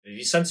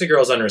you sense a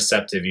girl's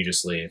unreceptive, you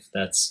just leave.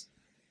 I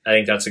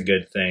think that's a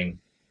good thing.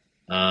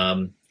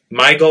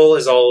 My goal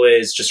is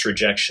always just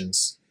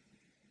rejections.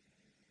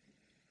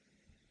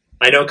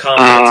 I know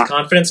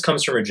confidence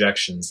comes from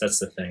rejections. That's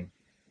the thing.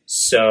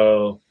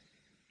 So,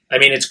 I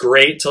mean, it's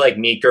great to like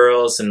meet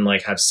girls and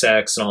like have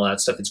sex and all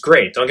that stuff. It's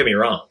great. Don't get me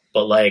wrong.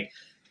 But like,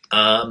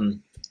 I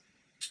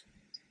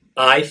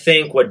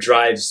think what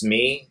drives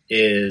me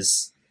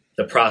is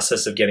the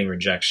process of getting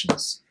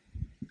rejections.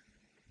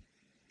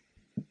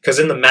 Because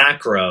in the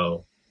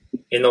macro,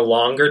 in the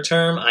longer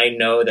term, I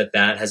know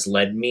that has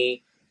led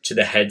me to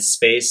the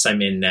headspace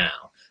I'm in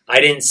now. I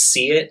didn't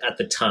see it at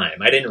the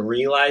time. I didn't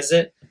realize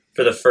it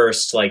for the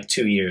first like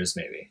 2 years,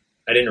 maybe.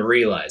 I didn't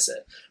realize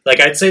it. Like,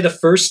 I'd say the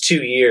first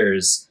 2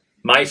 years,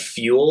 my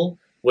fuel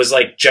was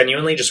like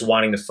genuinely just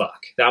wanting to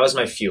fuck. That was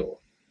my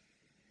fuel.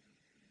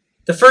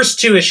 The first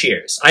 2-ish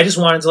years, I just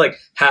wanted to like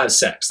have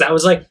sex. That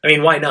was like, I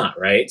mean, why not,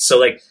 right? So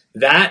like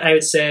that, I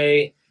would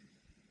say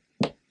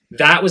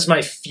that was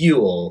my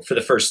fuel for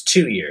the first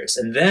 2 years.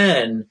 And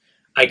then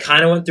I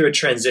kind of went through a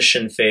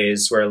transition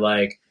phase where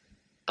like,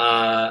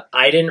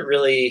 I didn't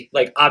really,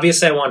 like,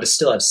 obviously I wanted to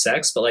still have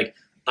sex, but like,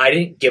 I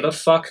didn't give a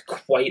fuck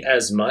quite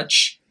as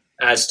much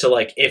as to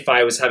like, if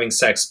I was having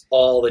sex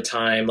all the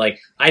time. Like,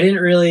 I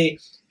didn't really,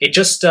 it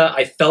just,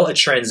 I felt a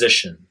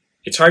transition.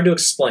 It's hard to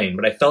explain,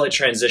 but I felt a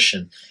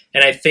transition.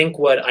 And I think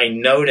what I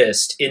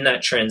noticed in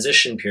that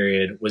transition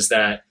period was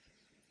that,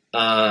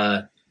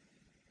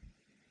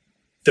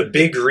 the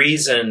big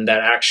reason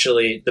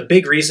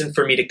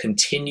for me to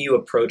continue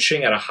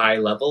approaching at a high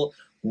level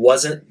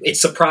it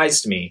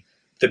surprised me.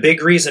 The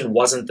big reason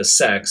wasn't the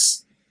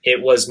sex.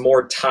 It was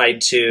more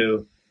tied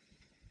to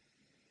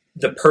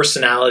the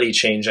personality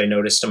change I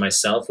noticed in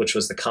myself, which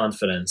was the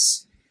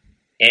confidence.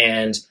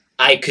 And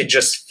I could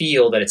just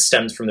feel that it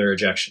stemmed from the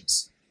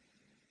rejections.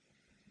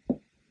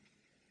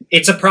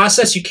 It's a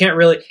process you can't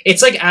really,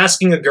 it's like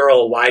asking a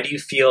girl, why do you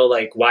feel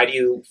like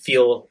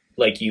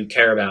you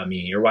care about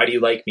me, or why do you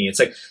like me? It's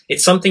like,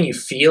 it's something you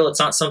feel. It's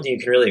not something you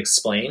can really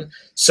explain.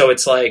 So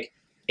it's like,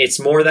 it's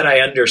more that I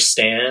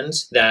understand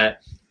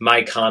that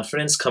my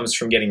confidence comes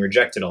from getting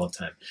rejected all the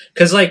time.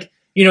 Cause like,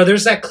 you know,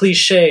 there's that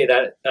cliche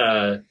that,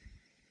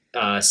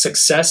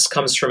 success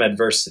comes from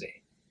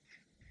adversity.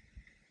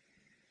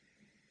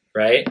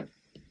 Right?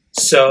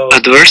 So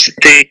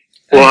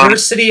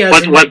adversity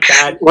as in like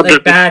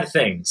bad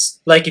things.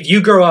 Like if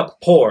you grow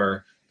up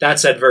poor,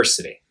 that's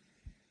adversity.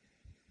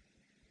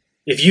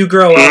 If you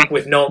grow up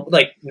with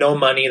no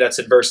money, that's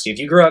adversity. If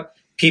you grow up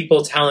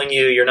people telling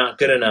you you're not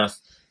good enough,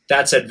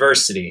 that's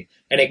adversity.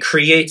 And it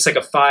creates like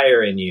a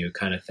fire in you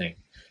kind of thing.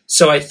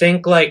 So I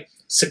think like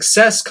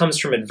success comes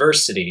from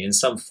adversity in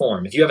some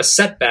form. If you have a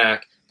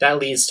setback, that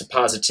leads to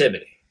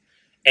positivity.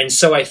 And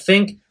so I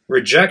think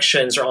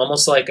rejections are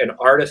almost like an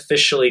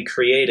artificially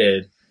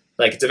created,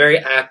 like it's a very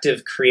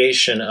active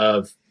creation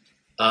of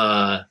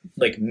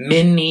like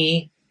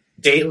mini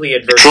daily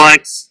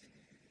adversities.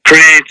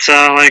 Creates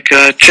like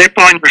a chip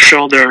on your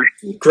shoulder.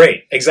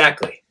 Great,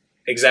 exactly.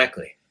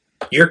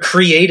 You're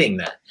creating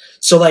that.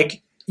 So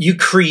like you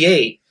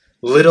create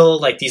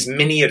little like these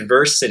mini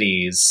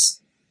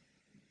adversities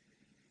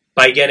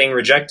by getting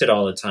rejected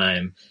all the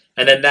time.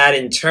 And then that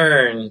in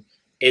turn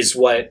is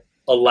what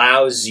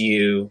allows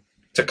you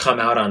to come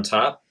out on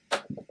top.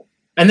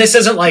 And this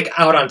isn't like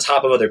out on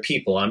top of other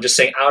people. I'm just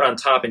saying out on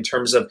top in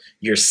terms of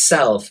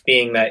yourself,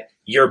 being that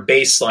your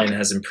baseline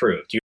has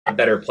improved. You're in a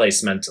better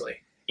place mentally.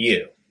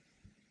 You.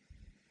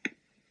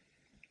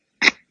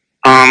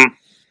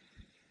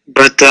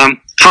 But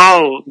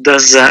how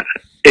does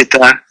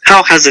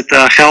how has it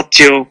helped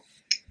you?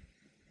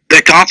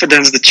 The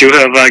confidence that you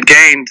have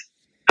gained,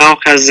 how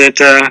has it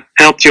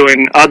helped you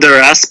in other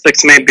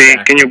aspects? Maybe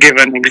exactly. Can you give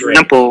an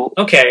example?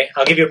 Great. Okay,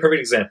 I'll give you a perfect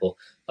example.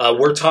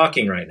 We're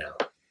talking right now.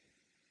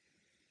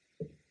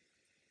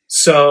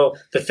 So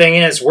the thing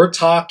is, we're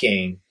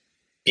talking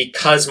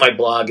because my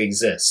blog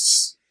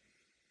exists.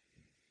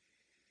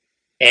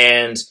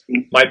 And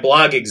my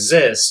blog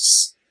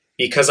exists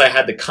because I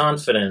had the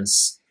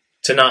confidence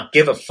to not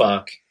give a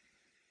fuck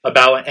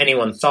about what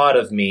anyone thought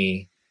of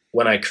me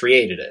when I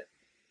created it.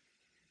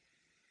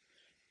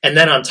 And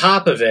then on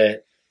top of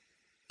it,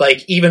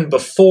 like even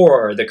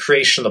before the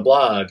creation of the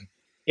blog,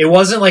 it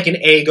wasn't like an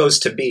A goes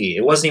to B.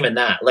 It wasn't even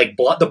that. Like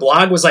the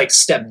blog was like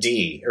step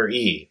D or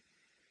E.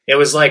 It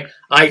was like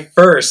I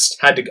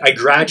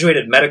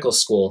graduated medical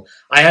school.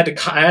 I had to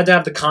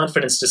have the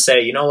confidence to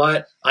say, you know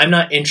what? I'm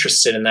not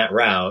interested in that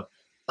route.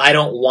 I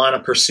don't want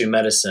to pursue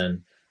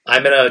medicine.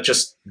 I'm going to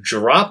just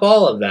drop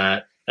all of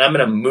that, and I'm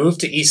going to move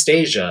to East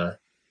Asia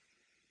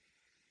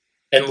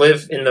and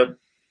live in the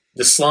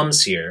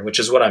slums here, which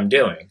is what I'm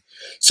doing.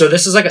 So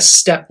this is like a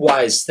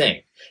stepwise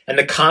thing. And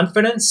the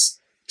confidence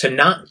to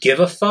not give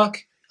a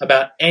fuck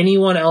about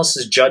anyone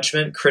else's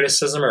judgment,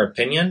 criticism, or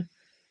opinion,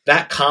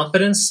 that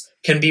confidence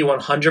can be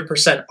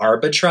 100%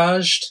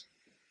 arbitraged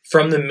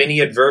from the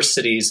many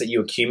adversities that you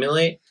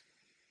accumulate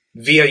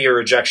via your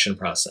rejection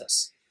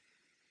process.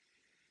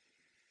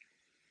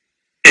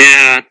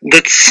 Yeah,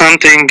 that's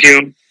something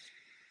you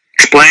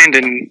explained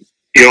in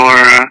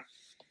your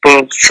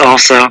books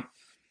also.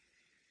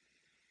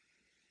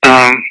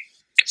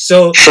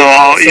 So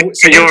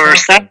you're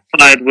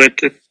satisfied with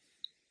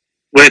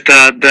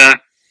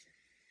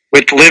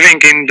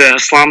living in the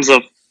slums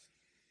of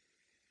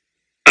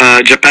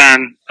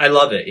Japan. I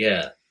love it,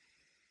 yeah.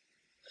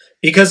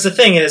 Because the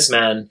thing is,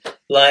 man,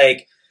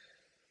 like,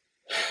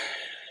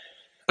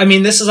 I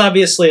mean, this is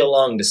obviously a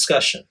long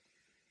discussion,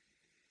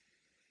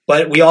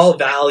 but we all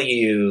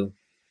value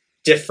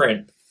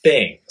different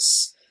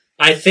things.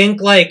 I think,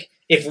 like,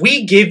 if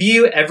we give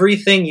you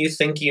everything you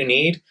think you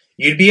need,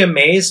 you'd be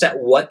amazed at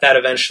what that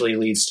eventually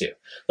leads to.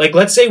 Like,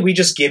 let's say we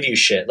just give you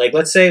shit. Like,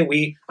 let's say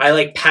we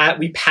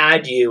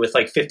pad you with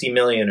like 50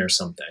 million or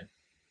something,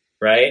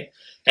 right?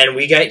 And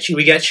we get you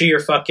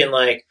your fucking,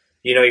 like,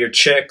 you know, your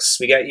chicks,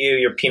 we get you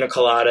your pina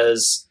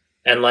coladas,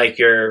 and like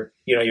you're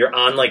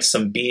on like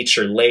some beach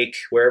or lake,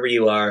 wherever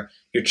you are,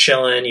 you're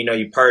chilling, you know,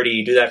 you party,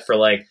 you do that for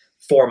like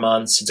 4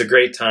 months. It's a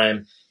great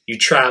time. You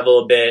travel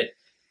a bit.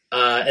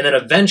 And then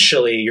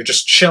eventually you're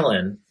just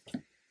chilling,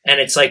 and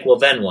it's like, well,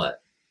 then what?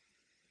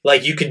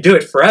 Like, you can do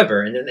it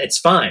forever and it's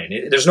fine.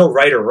 There's no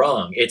right or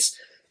wrong. It's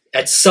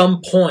at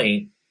some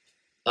point,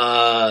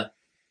 at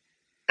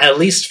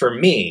least for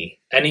me,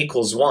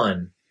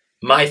 n=1,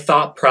 my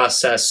thought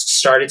process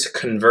started to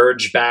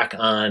converge back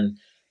on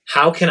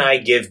how can I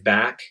give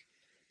back?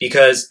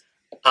 Because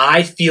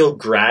I feel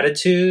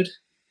gratitude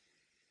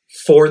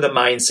for the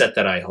mindset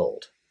that I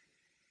hold.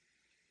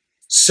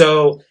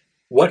 So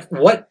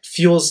what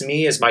fuels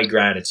me is my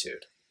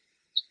gratitude,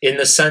 in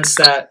the sense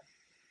that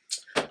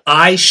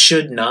I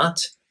should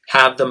not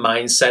have the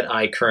mindset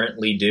I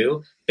currently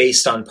do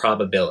based on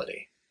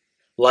probability.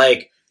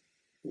 Like,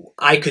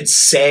 I could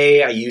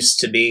say I used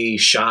to be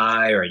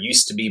shy or I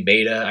used to be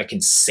beta. I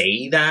can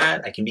say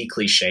that. I can be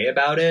cliche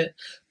about it.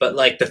 But,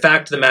 like, the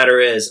fact of the matter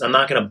is, I'm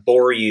not going to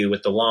bore you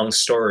with the long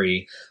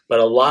story, but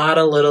a lot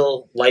of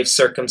little life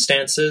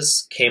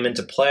circumstances came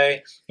into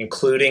play,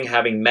 including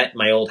having met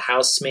my old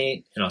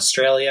housemate in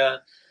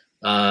Australia.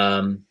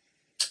 And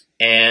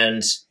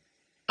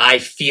I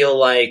feel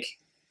like,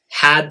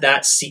 had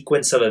that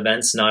sequence of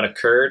events not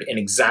occurred in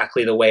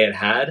exactly the way it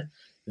had,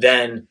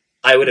 then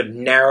I would have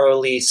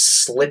narrowly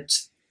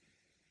slipped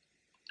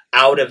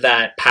out of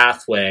that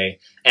pathway,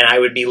 and I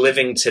would be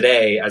living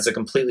today as a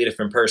completely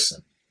different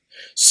person.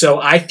 So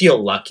I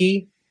feel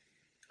lucky.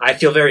 I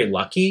feel very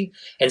lucky.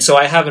 And so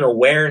I have an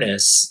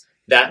awareness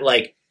that,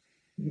 like,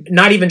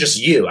 not even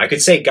just you. I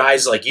could say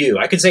guys like you.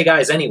 I could say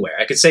guys anywhere.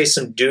 I could say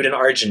some dude in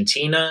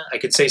Argentina. I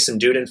could say some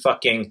dude in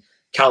fucking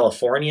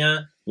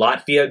California,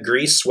 Latvia,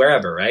 Greece,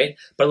 wherever, right?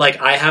 But, like,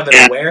 I have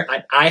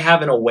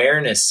an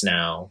awareness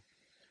now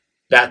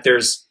that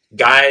there's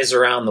guys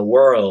around the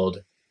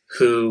world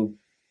who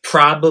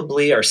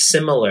probably are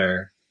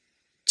similar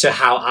to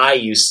how I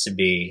used to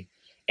be.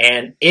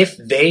 And if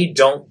they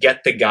don't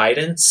get the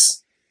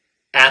guidance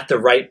at the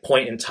right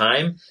point in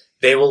time,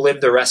 they will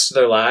live the rest of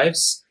their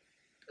lives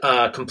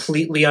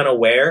completely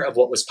unaware of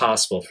what was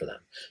possible for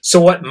them.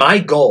 So what my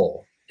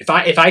goal, if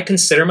I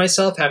consider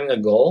myself having a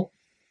goal,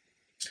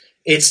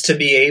 it's to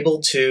be able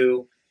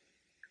to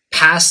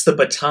pass the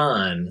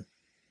baton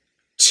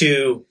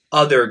to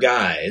other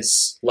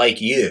guys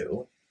like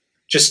you,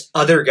 just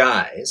other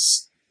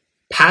guys,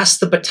 pass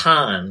the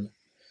baton,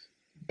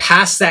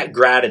 pass that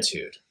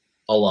gratitude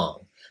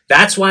along.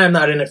 That's why I'm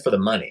not in it for the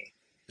money.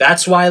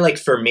 That's why, like,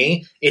 for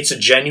me, it's a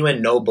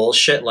genuine no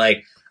bullshit.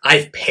 Like,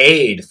 I've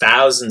paid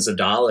thousands of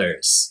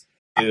dollars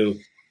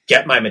to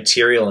get my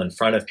material in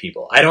front of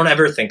people. I don't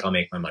ever think I'll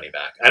make my money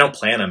back. I don't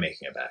plan on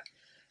making it back.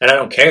 And I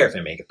don't care if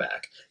I make it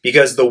back.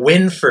 Because the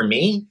win for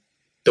me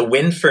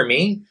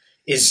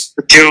is...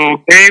 To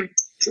give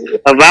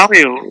a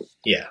value.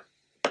 Yeah.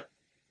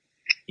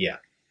 Yeah.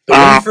 The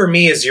win for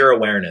me is your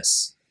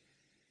awareness.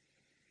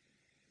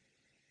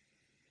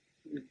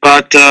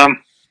 But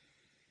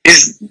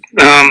is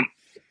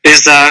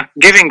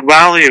giving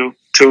value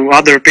to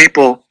other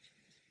people,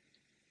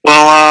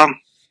 well,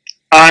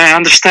 I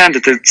understand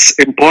that it's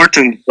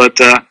important, but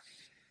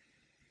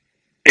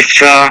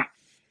if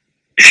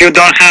you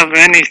don't have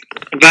any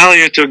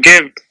value to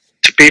give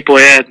to people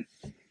yet,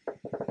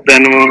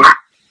 then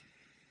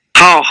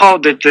how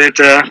did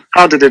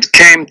it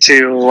came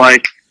to,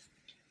 like,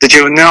 did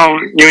you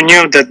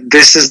knew that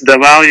this is the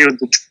value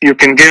that you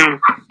can give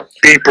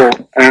people?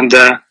 And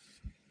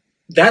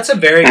that's a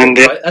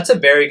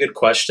very good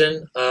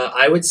question.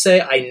 I would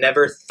say I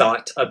never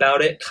thought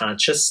about it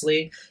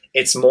consciously.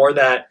 It's more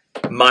that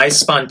my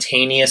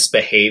spontaneous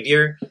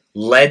behavior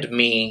led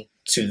me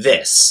to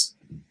this.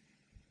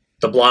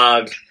 The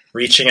blog,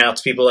 reaching out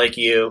to people like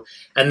you.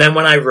 And then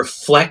when I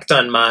reflect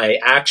on my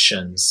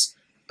actions,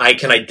 I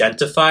can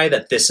identify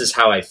that this is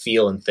how I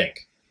feel and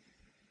think.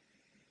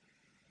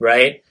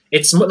 Right?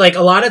 It's like,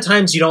 a lot of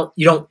times you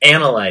don't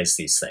analyze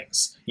these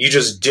things. You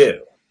just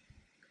do.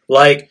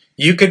 Like,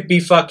 you could be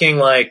fucking,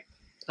 like,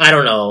 I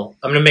don't know,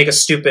 I'm going to make a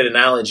stupid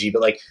analogy,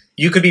 but, like,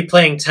 you could be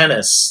playing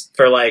tennis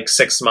for like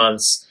 6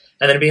 months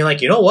and then being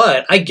like, you know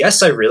what? I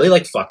guess I really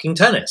like fucking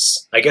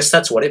tennis. I guess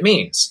that's what it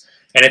means.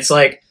 And it's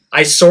like,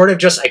 I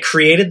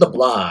created the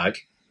blog,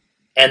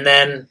 and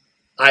then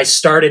I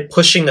started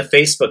pushing the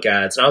Facebook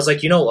ads, and I was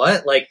like, you know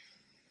what? Like,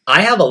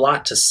 I have a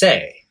lot to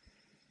say.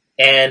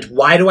 And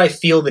why do I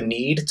feel the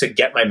need to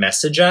get my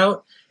message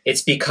out?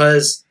 It's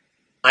because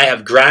I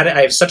have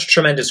such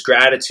tremendous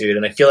gratitude,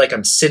 and I feel like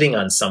I'm sitting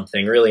on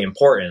something really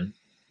important,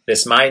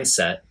 this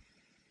mindset,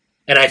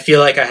 and I feel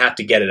like I have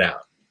to get it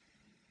out.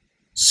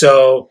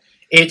 So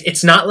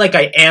it's not like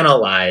I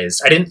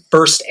didn't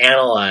first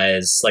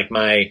analyze like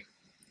my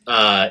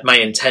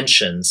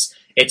intentions.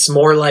 It's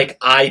more like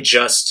I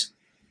just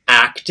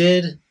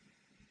acted,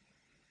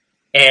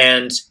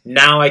 and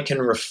now I can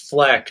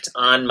reflect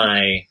on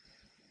my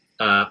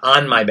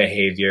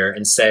behavior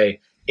and say,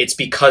 it's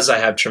because I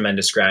have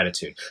tremendous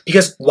gratitude.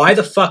 Because why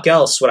the fuck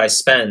else would I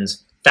spend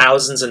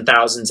thousands and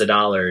thousands of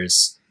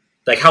dollars?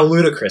 Like, how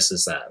ludicrous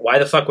is that? Why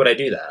the fuck would I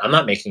do that? I'm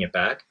not making it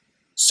back.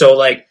 So,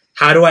 like,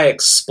 how do I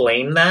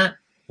explain that?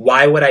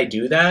 Why would I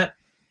do that?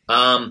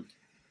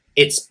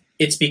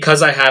 It's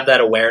because I have that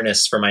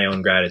awareness for my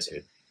own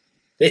gratitude.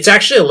 It's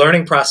actually a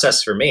learning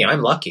process for me.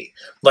 I'm lucky.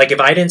 Like,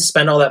 if I didn't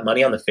spend all that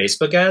money on the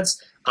Facebook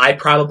ads, I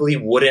probably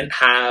wouldn't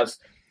have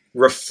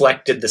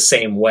reflected the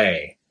same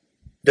way.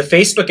 The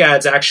Facebook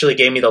ads actually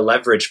gave me the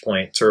leverage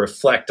point to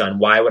reflect on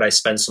why would I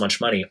spend so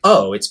much money.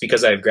 Oh, it's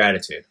because I have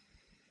gratitude.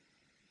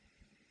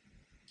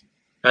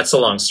 That's a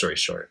long story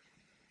short.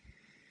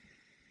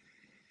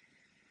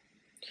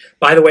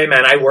 By the way,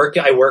 man, I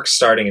work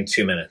starting in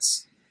 2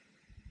 minutes.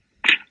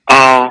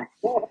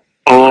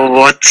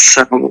 What's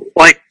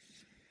like?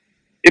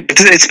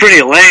 It's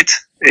pretty late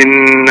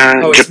in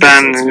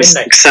Japan. It's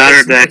midnight.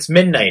 Saturday. It's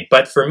midnight,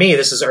 but for me,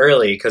 this is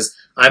early because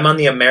I'm on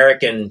the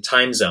American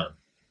time zone.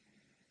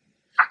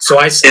 So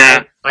I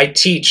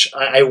teach.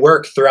 I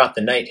work throughout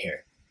the night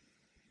here.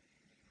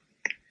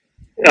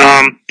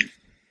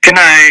 Can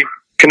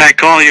I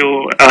call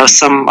you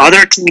some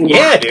other time?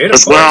 Yeah, dude.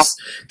 Of course. Well,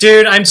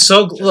 dude,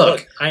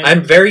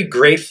 I'm very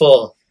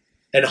grateful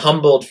and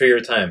humbled for your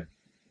time.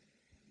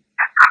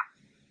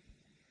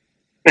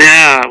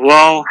 Yeah,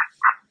 well,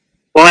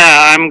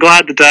 yeah, I'm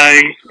glad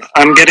that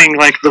I'm getting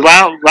like the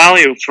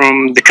value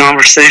from the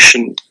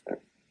conversation.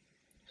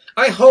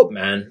 I hope,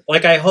 man.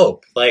 Like, I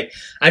hope. Like,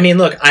 I mean,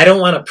 look, I don't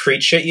want to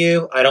preach at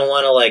you.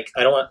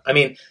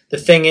 The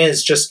thing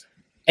is, just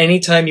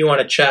anytime you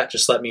want to chat,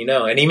 just let me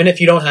know. And even if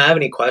you don't have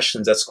any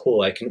questions, that's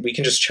cool. We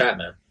can just chat,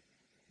 man.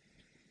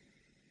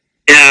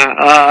 Yeah,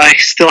 I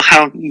still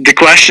have the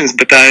questions,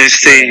 but I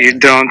see you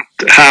don't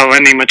have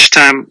any much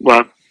time.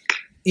 Well,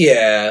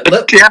 yeah.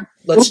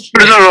 Let's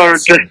just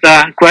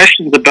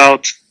questions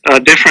about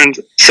different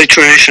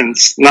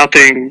situations,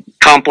 nothing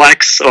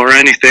complex or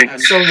anything.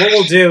 So what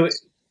we'll do,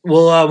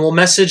 we'll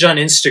message on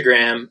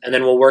Instagram, and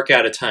then we'll work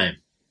out a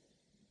time.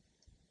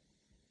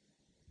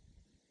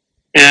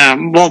 Yeah,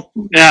 well,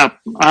 yeah,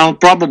 I'll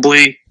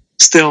probably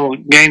still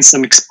gain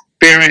some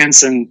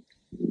experience and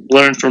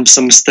learn from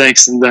some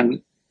mistakes, and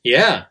then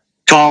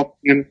call.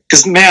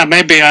 Because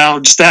maybe I'll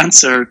just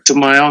answer to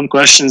my own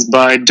questions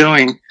by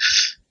doing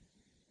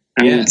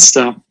and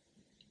stuff.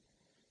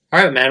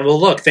 All right, man. Well,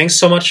 look, thanks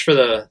so much for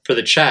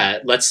the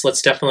chat. Let's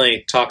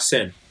definitely talk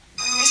soon.